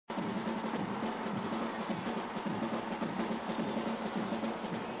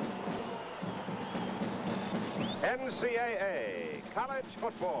NCAA college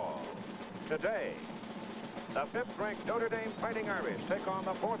football. Today, the 5th-ranked Notre Dame Fighting Irish take on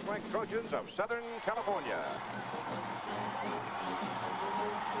the 4th-ranked Trojans of Southern California.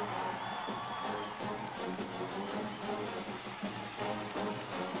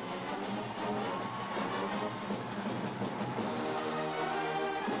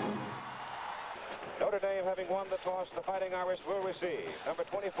 Notre Dame, having won the toss, the Fighting Irish will receive. Number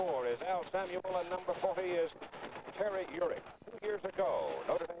 24 is Al Samuel, and number 40 is Terry Urick. 2 years ago,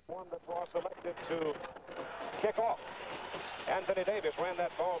 Notre Dame won the toss, elected to kick off. Anthony Davis ran that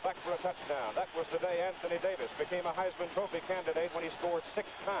ball back for a touchdown. That was the day Anthony Davis became a Heisman Trophy candidate when he scored 6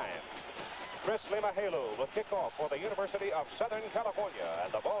 times. Chris Limahelu will kick off for the University of Southern California, and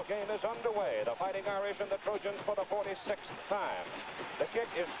the ball game is underway. The Fighting Irish and the Trojans for the 46th time. The kick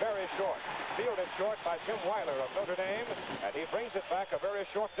is very short. Fielded short by Jim Weiler of Notre Dame, and he brings it back a very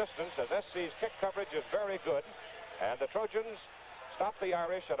short distance as SC's kick coverage is very good. And the Trojans stop the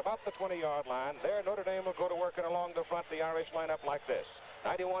Irish at about the 20-yard line. There, Notre Dame will go to work, and along the front, the Irish line up like this.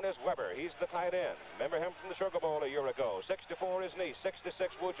 91 is Weber. He's the tight end. Remember him from the Sugar Bowl a year ago. 64 is Neese.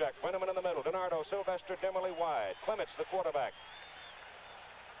 66, Wujak. Brenneman in the middle. DiNardo, Sylvester, Dimmerly wide. Clements, the quarterback.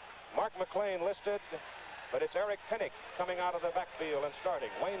 Mark McLean listed, but it's Eric Pennick coming out of the backfield and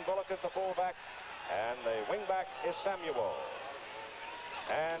starting. Wayne Bullock is the fullback, and the wingback is Samuel.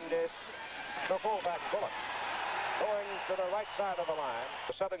 And it's the fullback, Bullock. Going to the right side of the line.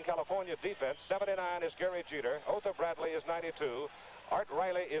 The Southern California defense, 79 is Gary Jeter. Otha Bradley is 92. Art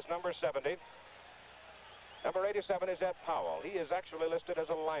Riley is number 70. Number 87 is Ed Powell. He is actually listed as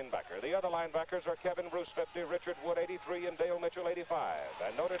a linebacker. The other linebackers are Kevin Bruce, 50, Richard Wood, 83, and Dale Mitchell, 85.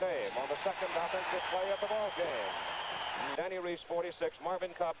 And Notre Dame on the second offensive play of the ball game. Danny Reese, 46,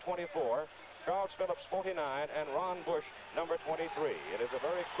 Marvin Cobb, 24. Charles Phillips, 49, and Ron Bush, number 23. It is a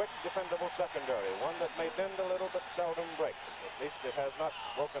very quick, defendable secondary, one that may bend a little but seldom breaks. At least it has not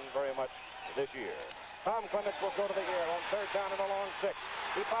broken very much this year. Tom Clements will go to the air on 3rd down and a long 6.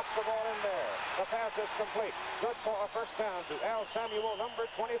 He pops the ball in there. The pass is complete. Good for a first down to Al Samuel, number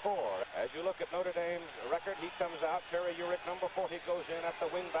 24. As you look at Notre Dame's record, he comes out. Terry Urick, number 40, goes in at the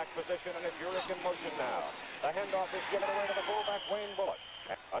wingback position, and it's Urick in motion now. The handoff is given away to the fullback, Wayne Bullock.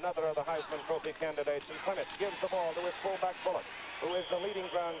 Another of the Heisman Trophy candidates, and Clements gives the ball to his fullback, Bullock, who is the leading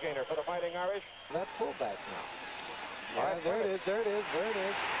ground gainer for the Fighting Irish. That's fullback now. Yeah, right, there it is.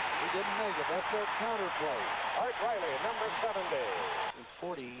 He didn't make it. That's their counter play. Art Riley, number 70. He's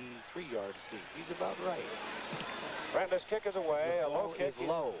 43 yards deep. He's about right. Brandis kick is away. A low kick. Is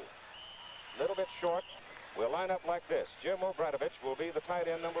low. Little bit short. We'll line up like this. Jim Obradovich will be the tight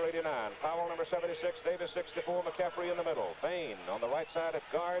end, number 89. Powell, number 76. Davis, 64. McCaffrey in the middle. Bain on the right side at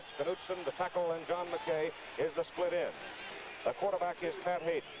guards. Knutson, the tackle, and John McKay is the split end. The quarterback is Pat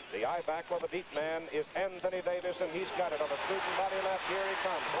Hayden. The I-back or the deep man is Anthony Davis, and he's got it on the student body left. Here he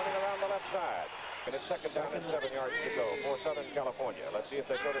comes, running around the left side. And it's 2nd down and 7 yards to go for Southern California. Let's see if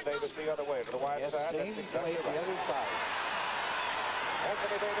they go to Davis the other way, to the wide side. That's exactly right. The other side.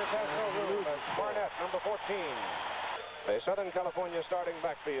 Anthony Davis has no room. Barnett, number 14. The Southern California starting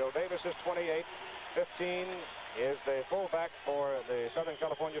backfield. Davis is 28. 15 is the fullback for the Southern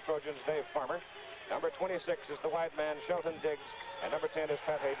California Trojans, Dave Farmer. Number 26 is the wide man, Shelton Diggs. And number 10 is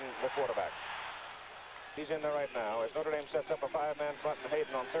Pat Hayden, the quarterback. He's in there right now as Notre Dame sets up a 5-man front, and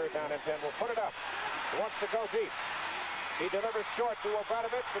Hayden on 3rd down and 10 will put it up. He wants to go deep. He delivers short to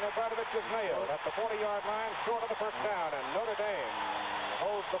Obradovich, and Obradovich is nailed at the 40-yard line, short of the first down, and Notre Dame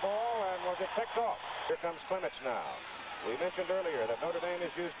holds the ball and will get picked off. Here comes Clements now. We mentioned earlier that Notre Dame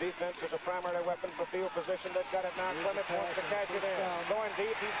has used defense as a primary weapon for field position. They've got it now. Clements wants to catch it in. Going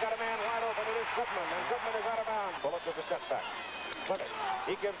deep, he's got a man wide open. It is Goodman, and Goodman is out of bounds. Bullock with the setback. Clements,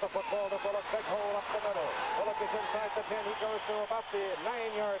 he gives the football to Bullock. Big hole up the middle. Bullock is inside the 10. He goes to about the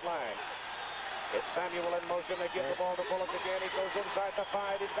 9-yard line. It's Samuel in motion. They give the ball to Bullock again. He goes inside the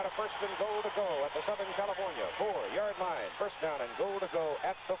 5. He's got a 1st and goal to go at the Southern California 4-yard line. 1st down and goal to go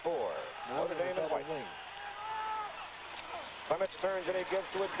at the 4. Notre Dame and White. Clements turns and he gives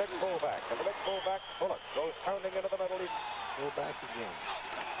to his big fullback. And the big fullback, Bullock, goes pounding into the middle. He's fullback again.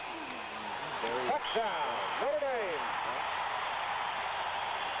 Touchdown, Notre Dame.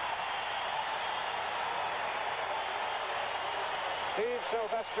 Steve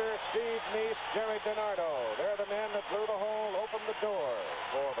Sylvester, Steve Neese, Jerry DiNardo. They're the men that blew the hole, opened the door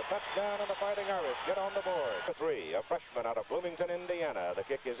for the touchdown, and the Fighting Irish get on the board. 3, a freshman out of Bloomington, Indiana. The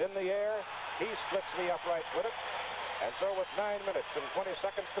kick is in the air. He splits the uprights with it. And so with 9 minutes and 20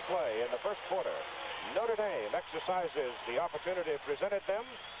 seconds to play in the first quarter, Notre Dame exercises the opportunity presented them.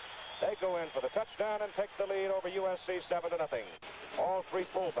 They go in for the touchdown and take the lead over USC 7-0. all three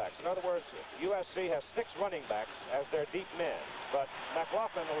fullbacks. In other words, USC has 6 running backs as their deep men, but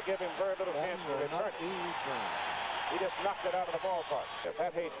McLaughlin will give him very little chance to return. He just knocked it out of the ballpark.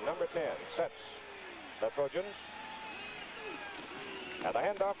 Pat Hayden, number 10, sets the Trojans. And the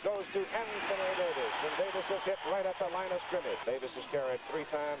handoff goes to Anthony Davis, and Davis is hit right at the line of scrimmage. Davis has carried 3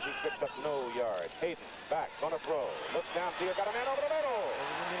 times. He's picked up no yards. Hayden back on a throw. Looks downfield, got a man over the middle.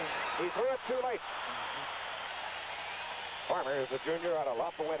 He threw it too late. Farmer is the junior out of La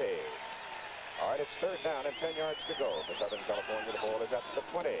Fuente. All right, it's 3rd down and 10 yards to go for Southern California. The ball is at the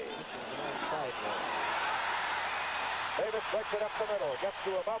 20. Davis breaks it up the middle, gets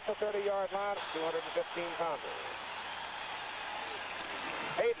to about the 30-yard line, 215-pounder.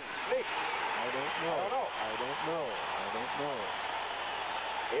 Hayden, sneak. I don't know. I don't know.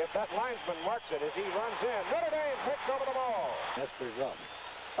 If that linesman marks it as he runs in, Notre Dame picks over the ball. That's pretty rough.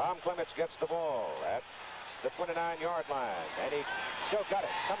 Tom Clements gets the ball at the 29-yard line, and he still got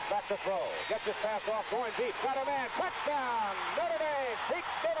it. Comes back to throw. Gets his pass off, going deep. Got a man. Touchdown! Notre Dame,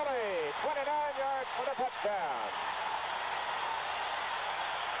 Pete Dimley, 29 yards for the touchdown.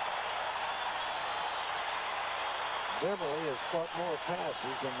 Dimley has caught more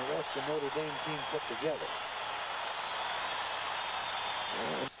passes than the rest of Notre Dame team put together.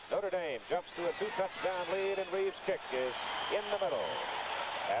 Notre Dame jumps to a 2-touchdown lead, and Reeves' kick is in the middle.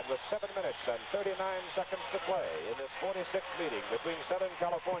 And with 7 minutes and 39 seconds to play in this 46th meeting between Southern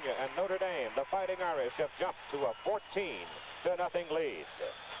California and Notre Dame, the Fighting Irish have jumped to a 14-0 lead.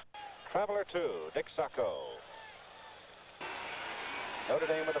 Traveler 2, Dick Sacco. Notre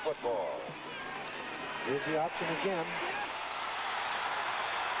Dame with the football. Here's the option again.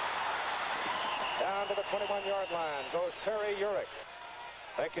 Down to the 21-yard line goes Terry Urick.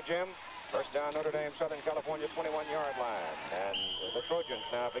 Thank you, Jim. First down, Notre Dame, Southern California, 21-yard line. And the Trojans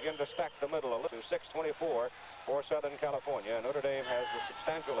now begin to stack the middle to 6:24 for Southern California. Notre Dame has the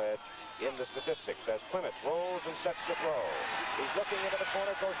substantial edge in the statistics as Clements rolls and sets the throw. He's looking into the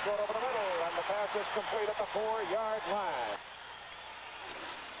corner, goes short over the middle, and the pass is complete at the 4-yard line.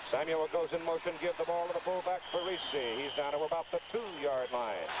 Samuel goes in motion, give the ball to the fullback, Parisi. He's down to about the 2-yard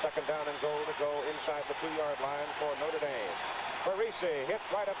line. 2nd down and goal to go inside the 2-yard line for Notre Dame. Parisi hit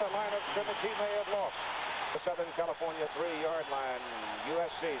right at the line of scrimmage. He may have lost. The Southern California 3-yard line.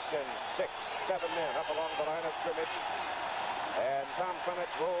 USC sends 6, 7 men up along the line of scrimmage. And Tom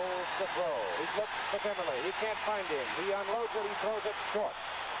Clements rolls the throw. He looks for Dimley. He can't find him. He unloads it. He throws it short.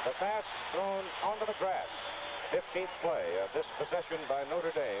 The pass thrown onto the grass. 15th play of this possession by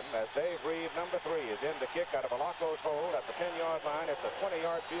Notre Dame as Dave Reeve, number 3, is in to kick out of Alaco's hold at the 10-yard line. It's a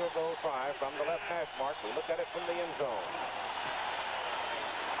 20-yard field goal try from the left hash mark. We look at it from the end zone.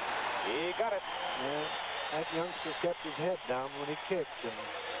 He got it. Yeah, that youngster kept his head down when he kicked, and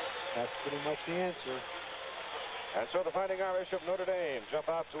that's pretty much the answer. And so the Fighting Irish of Notre Dame jump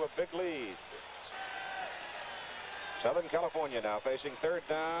out to a big lead. Southern California now facing 3rd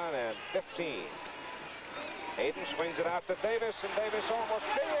down and 15. Hayden swings it out to Davis, and Davis almost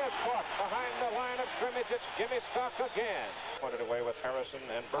is caught behind the line of scrimmage. It's Jimmy Stock again. Put it away with Harrison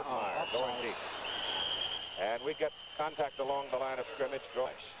and Bergmeyer going deep. And we get contact along the line of scrimmage.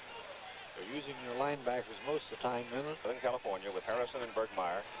 They're using their linebackers most of the time, isn't it? Southern California with Harrison and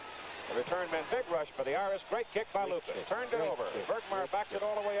Bergmeyer. The return man, big rush for the Irish. Great kick by Lucas. Turned it over. Bergmeyer backs it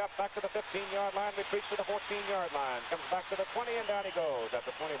all the way up, back to the 15-yard line, retreats to the 14-yard line, comes back to the 20, and down he goes at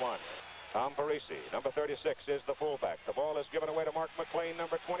the 21. Tom Parisi, number 36, is the fullback. The ball is given away to Mark McLean,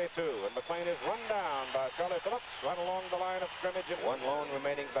 number 22, and McLean is run down by Charlie Phillips right along the line of scrimmage. And 1 lone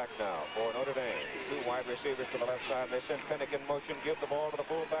remaining back now for Notre Dame. 2 wide receivers to the left side. They send Pinnick in motion, give the ball to the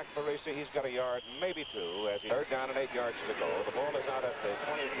fullback Parisi. He's got a yard, maybe 2, as he's 3rd down and 8 yards to go. The ball is out at the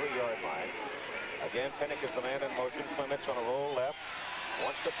 23-yard line. Again, Pinnick is the man in motion. Clements on a roll left.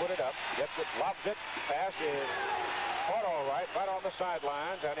 Wants to put it up, gets it, lobs it. Pass is caught all right on the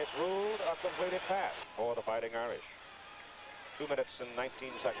sidelines, and it's ruled a completed pass for the Fighting Irish. 2 minutes and 19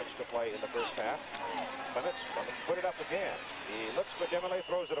 seconds to play in the first half. Clements put it up again. He looks for Dimley,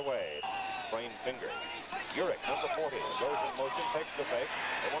 throws it away. Sprained finger. Urick, number 40, goes in motion, takes the fake.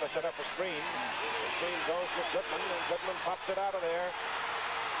 They want to set up a screen. The screen goes to Goodman, and Goodman pops it out of there.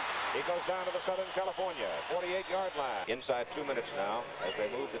 He goes down to the Southern California 48-yard line. Inside 2 minutes now. As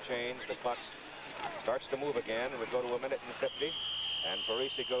they move the chains, the clock starts to move again. We go to 1 minute and 50. And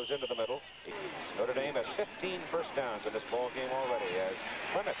Parisi goes into the middle. Notre Dame has 15 first downs in this ball game already as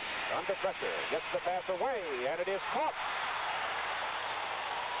Clements, under pressure, gets the pass away, and it is caught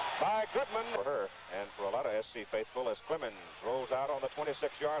by Goodman. For her and for a lot of SC faithful as Clemens rolls out on the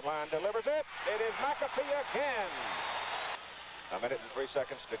 26-yard line, delivers it. It is McAfee again. A minute and 3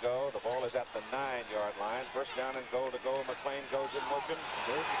 seconds to go. The ball is at the 9-yard line. First down and goal to go. McLean goes in motion.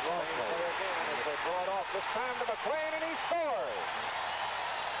 There's the draw play again as they draw it off. This time to McLean, and he scores.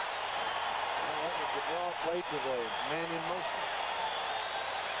 Well, that was the draw play to the man in motion.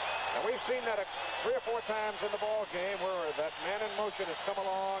 And we've seen that 3 or 4 times in the ball game where that man in motion has come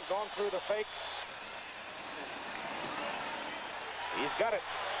along, gone through the fake. He's got it.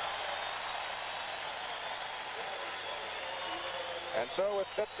 And so with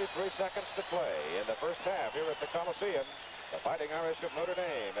 53 seconds to play in the first half here at the Coliseum, the Fighting Irish of Notre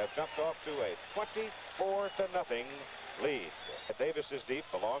Dame have jumped off to a 24-0 lead. Davis is deep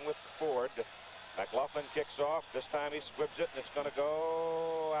along with Ford. McLaughlin kicks off. This time he squibs it, and it's going to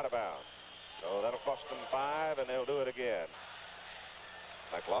go out of bounds. So that'll cost them 5, and they'll do it again.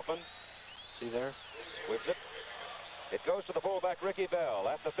 McLaughlin. See there? Squibs it. It goes to the fullback, Ricky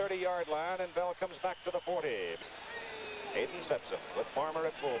Bell, at the 30-yard line, and Bell comes back to the 40. Hayden sets him with Farmer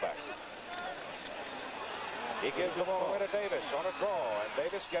at fullback. He gives the ball away to Davis on a draw, and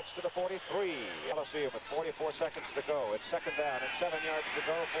Davis gets to the 43. Coliseum with 44 seconds to go. It's second down and 7 yards to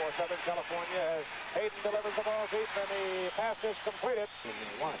go for Southern California as Hayden delivers the ball deep, and the pass is completed.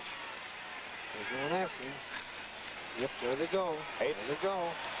 Watch. They're going after him. Yep, there they go. Hayden. There they go.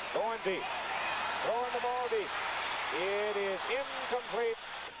 Going deep. Throwing the ball deep. It is incomplete.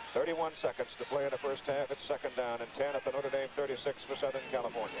 31 seconds to play in the first half. It's second down and 10 at the Notre Dame 36 for Southern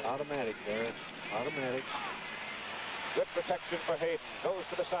California. Automatic there. Automatic. Good protection for Hayden. Goes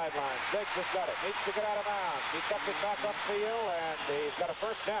to the sideline. Diggs has got it. Needs to get out of bounds. He cuts it back upfield, and he's got a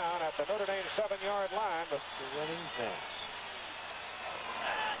first down at the Notre Dame 7-yard line. The running pass.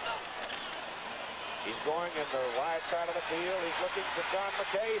 He's going in the wide side of the field. He's looking for John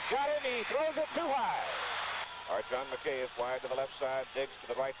McKay. He's got it. He throws it too high. All right, John McKay is wide to the left side. Diggs to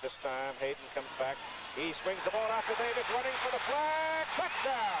the right this time. Hayden comes back. He swings the ball out to Davis, running for the flag.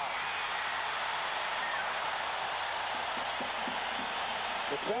 Touchdown!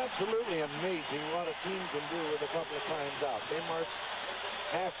 It's absolutely amazing what a team can do with a couple of times out. They march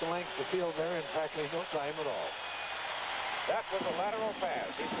half the length of the field there in practically no time at all. That was a lateral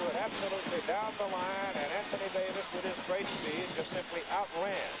pass. He threw it absolutely down the line, and Anthony Davis, with his great speed, just simply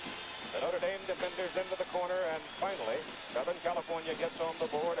outran the Notre Dame defenders into the corner, and finally, Southern California gets on the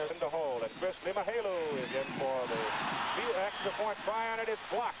board and in the hole, and Chris Limahelu is in for the extra point try, and it is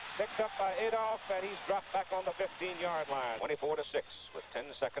blocked. Picked up by Adolph, and he's dropped back on the 15-yard line. 24-6 with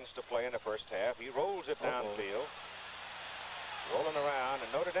 10 seconds to play in the first half. He rolls it downfield, rolling around,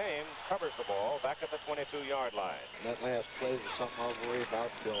 and Notre Dame covers the ball back at the 22-yard line. And that last play is something I'll worry about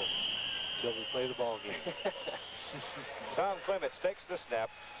till we play the ball game. Tom Clements takes the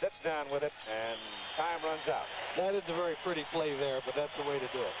snap, sits down with it, and time runs out. That isn't a very pretty play there, but that's the way to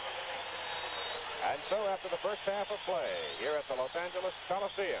do it. And so after the first half of play here at the Los Angeles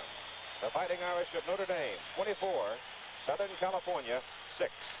Coliseum, the Fighting Irish of Notre Dame 24, Southern California 6.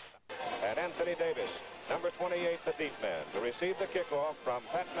 And Anthony Davis, number 28, the deep man, to receive the kickoff from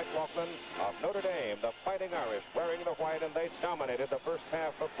Pat McLaughlin of Notre Dame, the Fighting Irish, wearing the white, and they dominated the first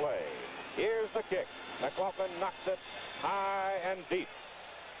half of play. Here's the kick. McLaughlin knocks it high and deep.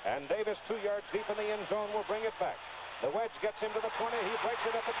 And Davis, 2 yards deep in the end zone, will bring it back. The wedge gets him to the 20. He breaks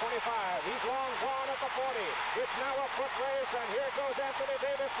it at the 25. He's long gone at the 40. It's now a foot race, and here goes Anthony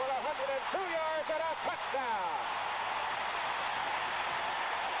Davis for 102 yards and a touchdown.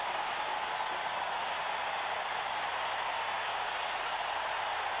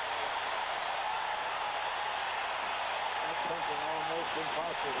 Something almost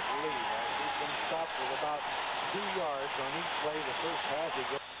impossible to believe. He's been stopped with about 2 yards on each play the first half.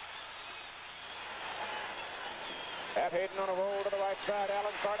 Pat Hayden on a roll to the right side.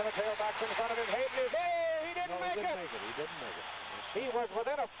 Alan Carter, the tailback's in front of him. Hayden is there. He didn't make it. He didn't make it. He was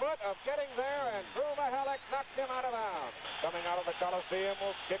within a foot of getting there, and Drew Mahalik knocked him out of bounds. Coming out of the Coliseum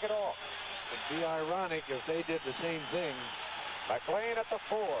will kick it off. It'd be ironic if they did the same thing. McLean at the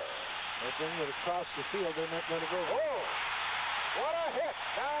 4. They bring it across the field. They're not going to go. Oh! What a hit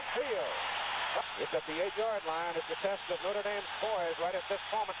downfield. It's at the 8-yard line. It's a test of Notre Dame's poise right at this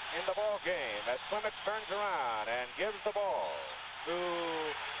moment in the ball game as Clements turns around and gives the ball to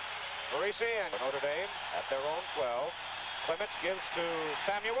Parisian. Notre Dame at their own 12. Clements gives to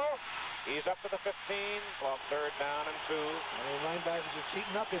Samuel. He's up to the 15 on third down and 2. And the linebackers are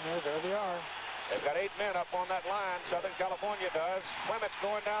cheating up in there. There they are. They've got 8 men up on that line. Southern California does. Clements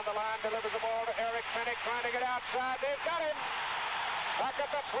going down the line, delivers the ball to Eric Fennick, trying to get outside. They've got him. Back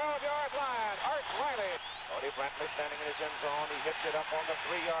at the 12-yard line, Art Riley. Cody Brantley standing in his end zone. He hits it up on the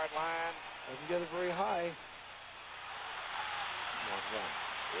 3-yard line. Doesn't get it very high.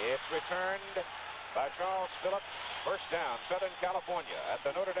 It's returned by Charles Phillips. First down, Southern California at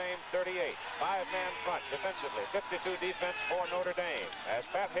the Notre Dame 38. Five-man front defensively. 52 defense for Notre Dame as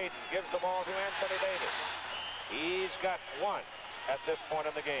Pat Hayden gives the ball to Anthony Davis. He's got one at this point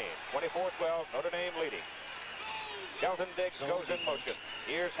in the game. 24-12, Notre Dame leading. Shelton Diggs goes in motion.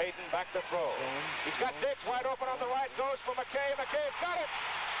 Here's Hayden back to throw. He's got Diggs wide open on the right. Goes for McKay. McKay's got it.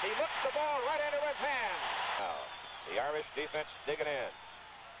 He looks the ball right into his hand. Now, the Irish defense digging in.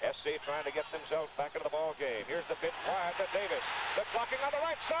 SC trying to get themselves back into the ball game. Here's the pitch wide to Davis. Good blocking on the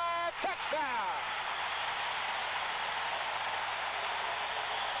right side. Touchdown!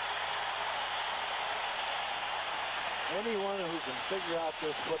 Anyone who can figure out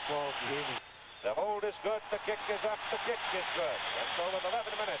this football game. The hold is good. The kick is up. The kick is good. And so with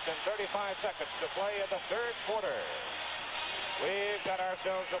 11 minutes and 35 seconds to play in the third quarter, we've got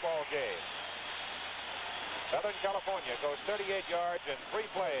ourselves a ball game. Southern California goes 38 yards in 3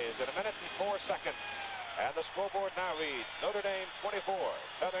 plays in 1 minute and 4 seconds. And the scoreboard now reads Notre Dame 24,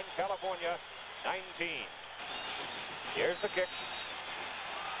 Southern California 19. Here's the kick.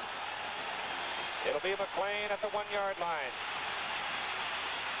 It'll be McLean at the 1-yard line.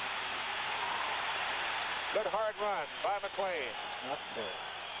 Good hard run by McLean. Not fair.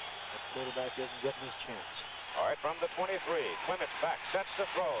 The quarterback isn't getting his chance. All right, from the 23, Clements back, sets the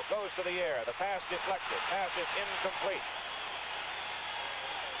throw, goes to the air. The pass deflected. Pass is incomplete.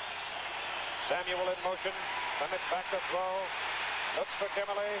 Samuel in motion. Clements back to throw. Looks for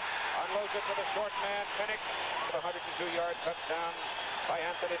Dimmerly. Unloads it to the short man, Pennick. 102-yard touchdown by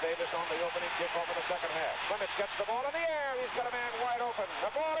Anthony Davis on the opening kickoff of the second half. Clements gets the ball in the air. He's got a man wide open.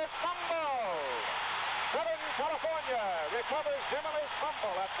 The ball is fumbled. Southern California recovers Dimmerly's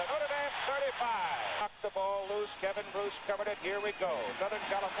fumble at the Notre Dame 35. Knocked the ball loose. Kevin Bruce covered it. Here we go. Southern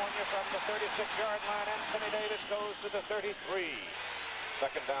California from the 36-yard line. Anthony Davis goes to the 33.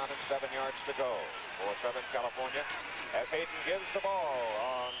 Second down and 7 yards to go for Southern California as Hayden gives the ball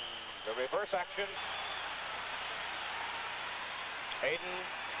on the reverse action. Hayden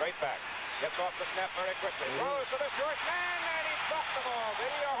straight back. Gets off the snap very quickly. Throws to the short man, and he dropped the ball. Did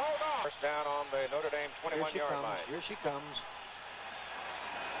he hold on? First down on the Notre Dame 21-yard line. Here she comes.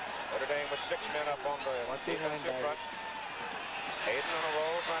 Notre Dame with 6 men up on the defensive front. Hayden on a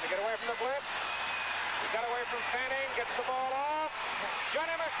roll, trying to get away from the blitz. He got away from Fanning, gets the ball off.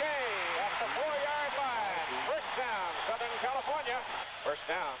 Johnny McKay at the 4-yard line. First down, Southern California. First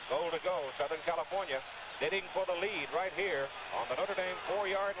down, goal to go, Southern California. Bidding for the lead right here on the Notre Dame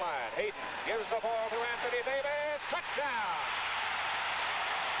 4-yard line. Hayden gives the ball to Anthony Davis. Touchdown!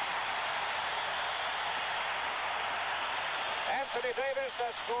 Anthony Davis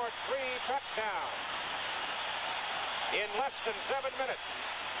has scored 3 touchdowns in less than 7 minutes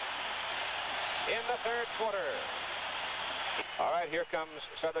in the third quarter. All right, here comes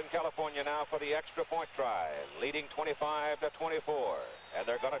Southern California now for the extra point try, leading 25-24, and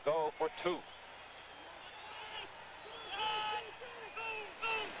they're going to go for 2.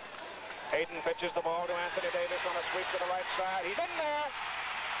 Hayden pitches the ball to Anthony Davis on a sweep to the right side. He's in there.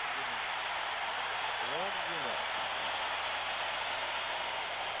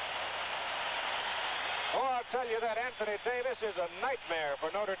 Oh, I'll tell you that Anthony Davis is a nightmare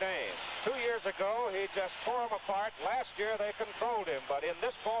for Notre Dame. 2 years ago, he just tore them apart. Last year, they controlled him. But in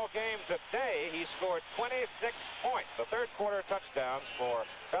this ball game today, he scored 26 points. The third quarter touchdowns for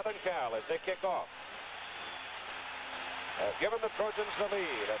Southern Cal as they kick off. Given the Trojans the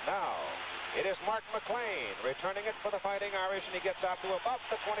lead, and now it is Mark McLean returning it for the Fighting Irish, and he gets out to about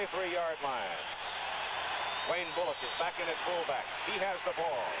the 23-yard line. Wayne Bullock is back in at fullback. He has the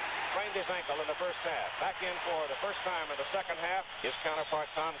ball. Sprained his ankle in the first half. Back in for the first time in the second half. His counterpart,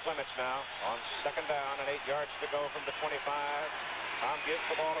 Tom Clements, now on second down and 8 yards to go from the 25. Tom gives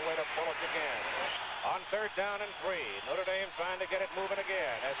the ball away to Bullock again. On third down and 3, Notre Dame trying to get it moving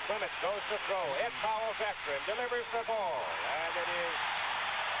again as Clements goes to throw. Ed Powell's after him, delivers the ball, and it is...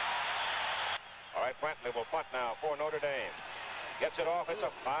 All right, Brantley will punt now for Notre Dame. Gets it off. It's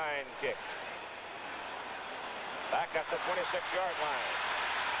a fine kick. Back at the 26-yard line.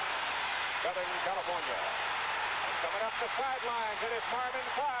 Southern California. And coming up the sidelines, it is Marvin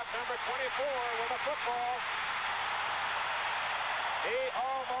Cobb, number 24, with a football. He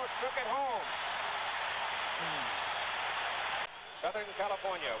almost took it home. Southern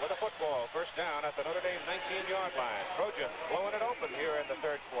California with a football. First down at the Notre Dame 19-yard line. Trojans blowing it open here in the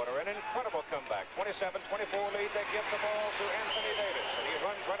third quarter. An incredible comeback. 27-24 lead. They give the ball to Anthony Davis, and he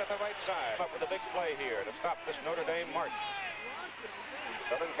runs right at the right side. Up with a big play here to stop this Notre Dame march.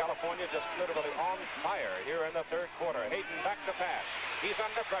 Southern California just literally on fire here in the third quarter. Hayden back to pass. He's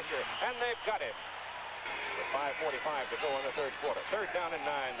under pressure, and they've got him. The 5:45 to go in the third quarter. Third down and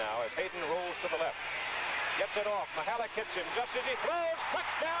 9 now as Hayden rolls to the left. Gets it off. Mahalik hits him just as he throws.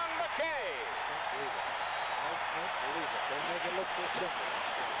 Touchdown, McKay. I can't believe it. They make it look so simple.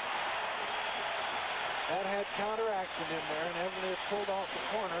 That had counter action in there, and Everett pulled off the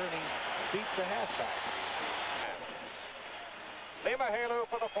corner, and he beats the halfback. Limahalu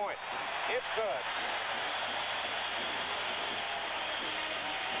for the point. It's good.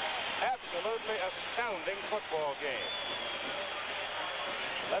 Absolutely astounding football game.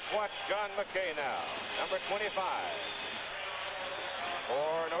 Let's watch John McKay now, number 25.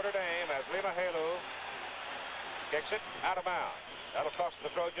 For Notre Dame as Limahalu kicks it out of bounds. That'll cost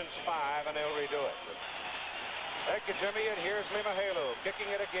the Trojans 5, and they'll redo it. Thank you, Jimmy, and here's Limahalu kicking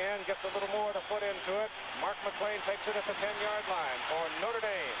it again, gets a little more to put into it. Mark McLean takes it at the 10-yard line for Notre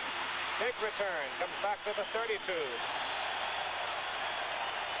Dame. Big return, comes back to the 32.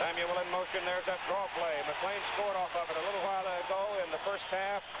 Samuel in motion. There's that draw play. McLean scored off of it a little while ago in the first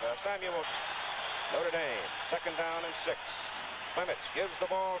half. Samuel, Notre Dame, second down and 6. Clements gives the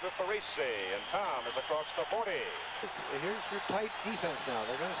ball to Parisi, and Tom is across the 40. Here's your tight defense now.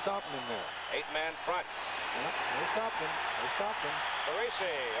 They're going to stop him in there. 8-man front. Yep, they stopped him. They stopped him.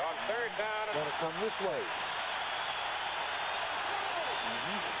 Parisi on third down. Going to come this way.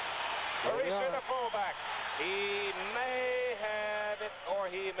 Parisi, the fullback. He may have it,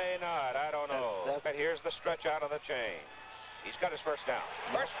 or he may not. I don't know. But here's the stretch out of the chain. He's got his first down.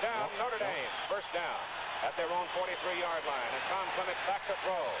 First down, Notre Dame. First down at their own 43-yard line. And Tom Clements back to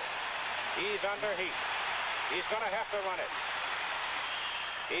throw. He's under heat. He's going to have to run it.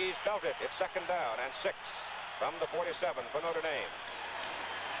 He's belted. It's second down and 6 from the 47 for Notre Dame.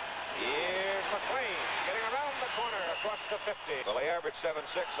 Here's McLean getting around the corner across the 50. Well, they averaged 7.6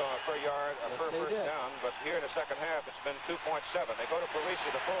 per yard per first down, but here in the second half, it's been 2.7. They go to Parisi,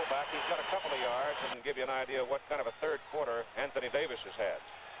 the fullback. He's got a couple of yards, and give you an idea what kind of a third quarter Anthony Davis has had.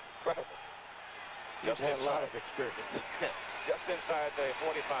 Incredible. He's had a lot of experience. Just inside the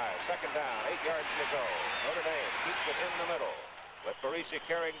 45. Second down, 8 yards to go. Notre Dame keeps it in the middle with Parisi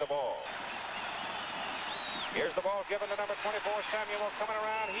carrying the ball. Here's the ball given to number 24, Samuel, coming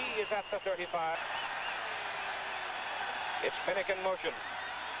around. He is at the 35. It's Pinnock in motion.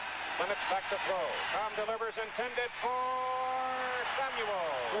 Clements back to throw. Tom delivers, intended for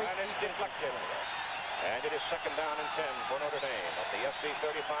Samuel, and it's deflected. And it is second down and 10 for Notre Dame. At the SC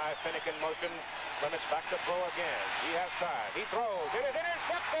 35, Pinnock in motion. Clements back to throw again. He has time. He throws. It is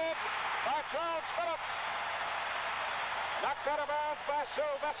intercepted by Charles Phillips. Knocked out of bounds by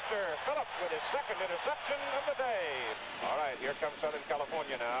Sylvester Phillips with his second interception of the day. All right, here comes Southern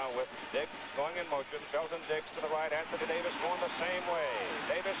California now with Diggs going in motion. Shelton Diggs to the right. Anthony Davis going the same way.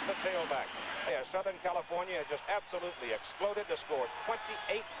 Davis the tailback. Yeah, Southern California has just absolutely exploded to score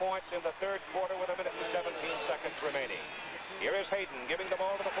 28 points in the third quarter with 1 minute and 17 seconds remaining. Here is Hayden giving the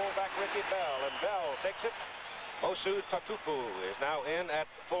ball to the fullback Ricky Bell, and Bell takes it. Mosu Tatupu is now in at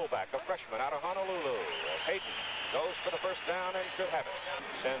fullback, a freshman out of Honolulu. As Hayden goes for the first down and should have it.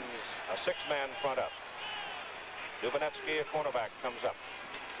 Sends a 6-man front up. Dubonetsky, a cornerback, comes up.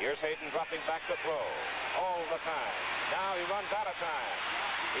 Here's Hayden dropping back to throw all the time. Now he runs out of time.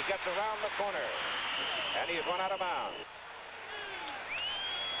 He gets around the corner, and he's run out of bounds.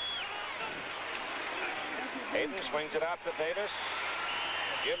 Hayden swings it out to Davis.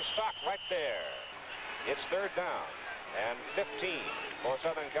 Gives stock right there. It's third down and 15 for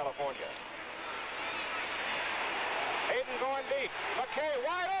Southern California. Hayden going deep. McKay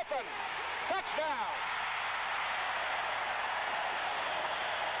wide open. Touchdown.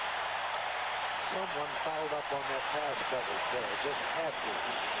 Someone fouled up on that pass coverage there. Just had to.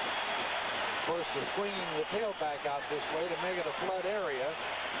 Of course, the swinging the tailback out this way to make it a flood area.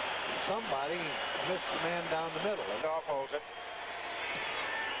 Somebody missed the man down the middle. Dog holds it.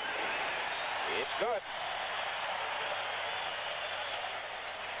 It's good.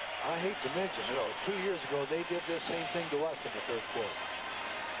 I hate to mention it, but 2 years ago they did this same thing to us in the third quarter.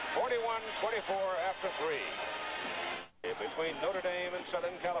 41-24 after 3. Between Notre Dame and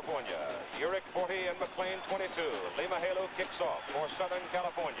Southern California. Urich 40 and McLean 22. Limahalu kicks off for Southern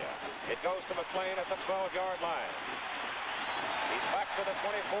California. It goes to McLean at the 12-yard line. He's back to the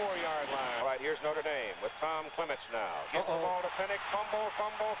 24-yard line. All right, here's Notre Dame with Tom Clements now. Gets the ball to Pinnock. Fumble.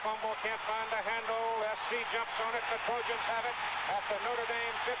 Can't find the handle. SC jumps on it. The Trojans have it at the Notre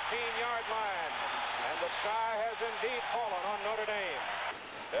Dame 15-yard line. And the sky has indeed fallen on Notre Dame.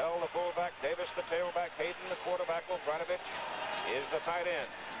 Bell, the fullback. Davis, the tailback. Hayden, the quarterback. Bogdanovich is the tight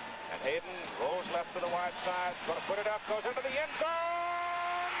end. And Hayden rolls left to the wide side. Going to put it up. Goes into the end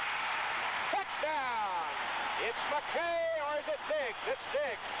zone. Touchdown! It's McKay, or is it Diggs? It's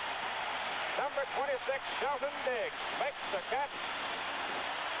Diggs. Number 26, Shelton Diggs, makes the catch.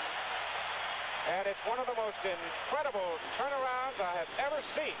 And it's one of the most incredible turnarounds I have ever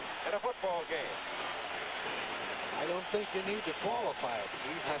seen in a football game. I don't think you need to qualify it,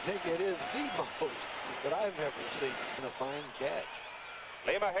 Steve. I think it is the most that I've ever seen in a fine catch.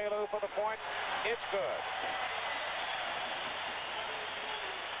 Lima Halu for the point. It's good.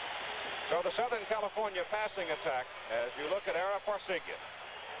 So the Southern California passing attack, as you look at Ara Parsegian.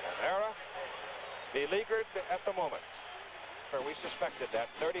 And Ara beleaguered at the moment. We suspected that.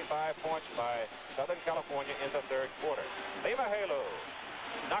 35 points by Southern California in the third quarter. Lima Halu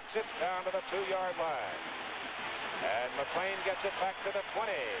knocks it down to the 2-yard line. And McLean gets it back to the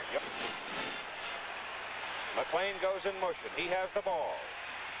 20. McLean goes in motion. He has the ball.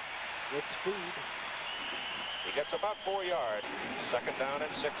 With speed. He gets about 4 yards. Second down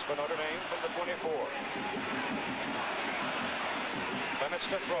and 6 for Notre Dame from the 24. Clements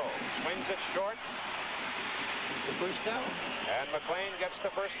to throw. Swings it short. The first down. And McLean gets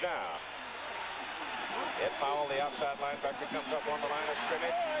the first down. Ed Powell, the outside linebacker, comes up on the line of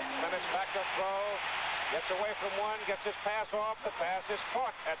scrimmage. Clements back to throw. Gets away from one. Gets his pass off. The pass is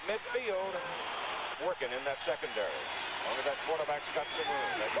caught at midfield. Working in that secondary. Only that quarterback's got some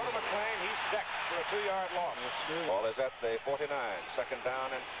room. They go to McLean. He's decked for a 2-yard loss. Ball is at the 49. Second down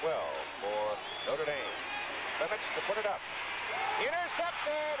and 12 for Notre Dame. Clements to put it up.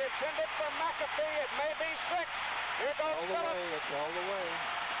 Intercepted. Intended for McAfee. It may be 6. Here goes Phillips. It's all the way.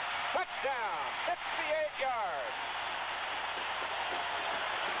 Touchdown. 58 yards.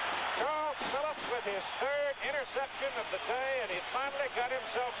 Charles Phillips with his third interception of the day, and he finally got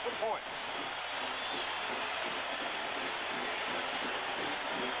himself some points.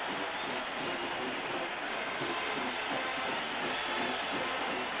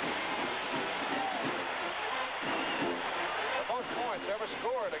 Points ever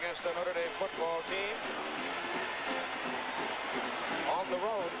scored against the Notre Dame football team. On the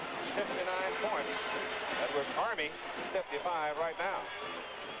road, 59 points. That was Army, 55 right now.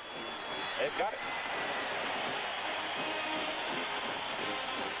 They've got it.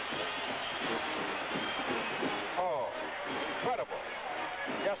 Oh, incredible.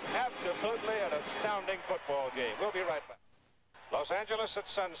 Just absolutely an astounding football game. We'll be right back. Los Angeles at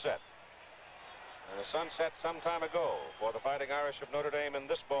sunset. And the sun set some time ago for the Fighting Irish of Notre Dame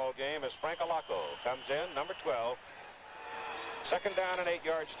in this ball game as Frank Alaco comes in, number 12. Second down and 8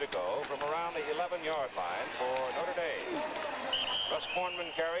 yards to go from around the 11-yard line for Notre Dame. Russ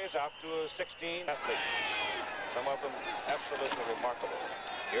Kornman carries out to a 16 athlete. Some of them absolutely remarkable.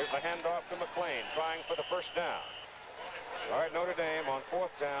 Here's the handoff to McLean trying for the first down. All right, Notre Dame on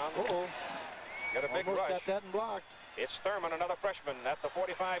fourth down. Get a big rush. Got that and blocked. It's Thurman, another freshman, at the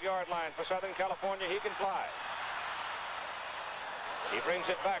 45-yard line for Southern California. He can fly. He brings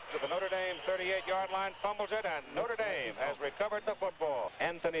it back to the Notre Dame 38-yard line, fumbles it, and Notre Dame has recovered the football.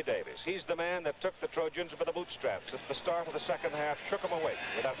 Anthony Davis, he's the man that took the Trojans by the bootstraps at the start of the second half, shook them awake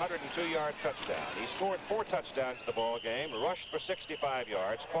with a 102-yard touchdown. He scored 4 touchdowns in the ball game, rushed for 65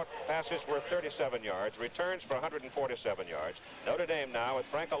 yards, caught passes worth 37 yards, returns for 147 yards. Notre Dame now with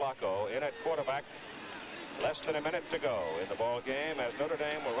Frank Alaco in at quarterback. Less than a minute to go in the ball game as Notre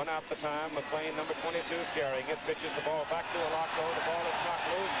Dame will run out the time. McLean, number 22, carrying it, pitches the ball back to Alaco. The ball is knocked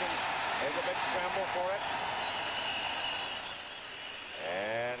loose, and there's a big scramble for it.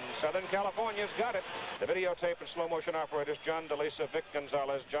 And Southern California's got it. The videotape and slow motion operators, John DeLisa, Vic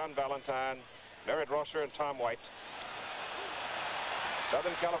Gonzalez, John Valentine, Merritt Rosser, and Tom White.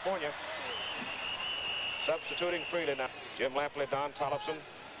 Southern California substituting freely now. Jim Lampley, Don Tollefson,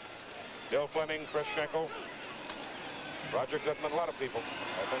 Bill Fleming, Chris Schenkel, Roger Goodman. A lot of people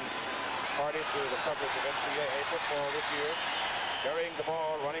have been party to the coverage of NCAA football this year. Carrying the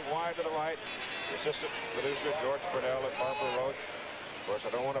ball, running wide to the right. The assistant producer, George Purnell and Barbara Roach. Of course,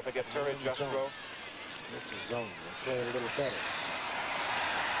 I don't want to forget Terry Justro. This is zone. We'll play it a little better.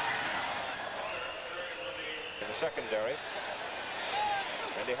 In the secondary,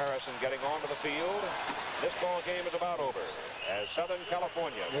 Andy Harrison getting onto the field. This ball game is about over as Southern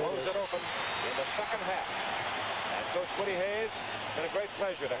California blows it open in the second half. And Coach Woody Hayes, it's been a great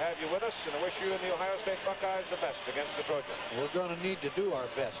pleasure to have you with us, and I wish you and the Ohio State Buckeyes the best against the Trojans. We're going to need to do our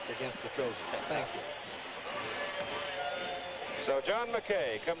best against the Trojans. Thank you. So John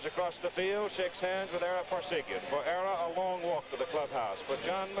McKay comes across the field, shakes hands with Ara Parsegian. For Ara, a long walk to the clubhouse. For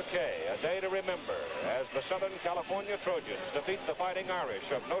John McKay, a day to remember as the Southern California Trojans defeat the Fighting Irish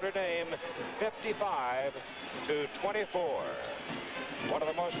of Notre Dame 55-24. One of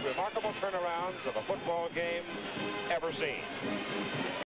the most remarkable turnarounds of a football game ever seen.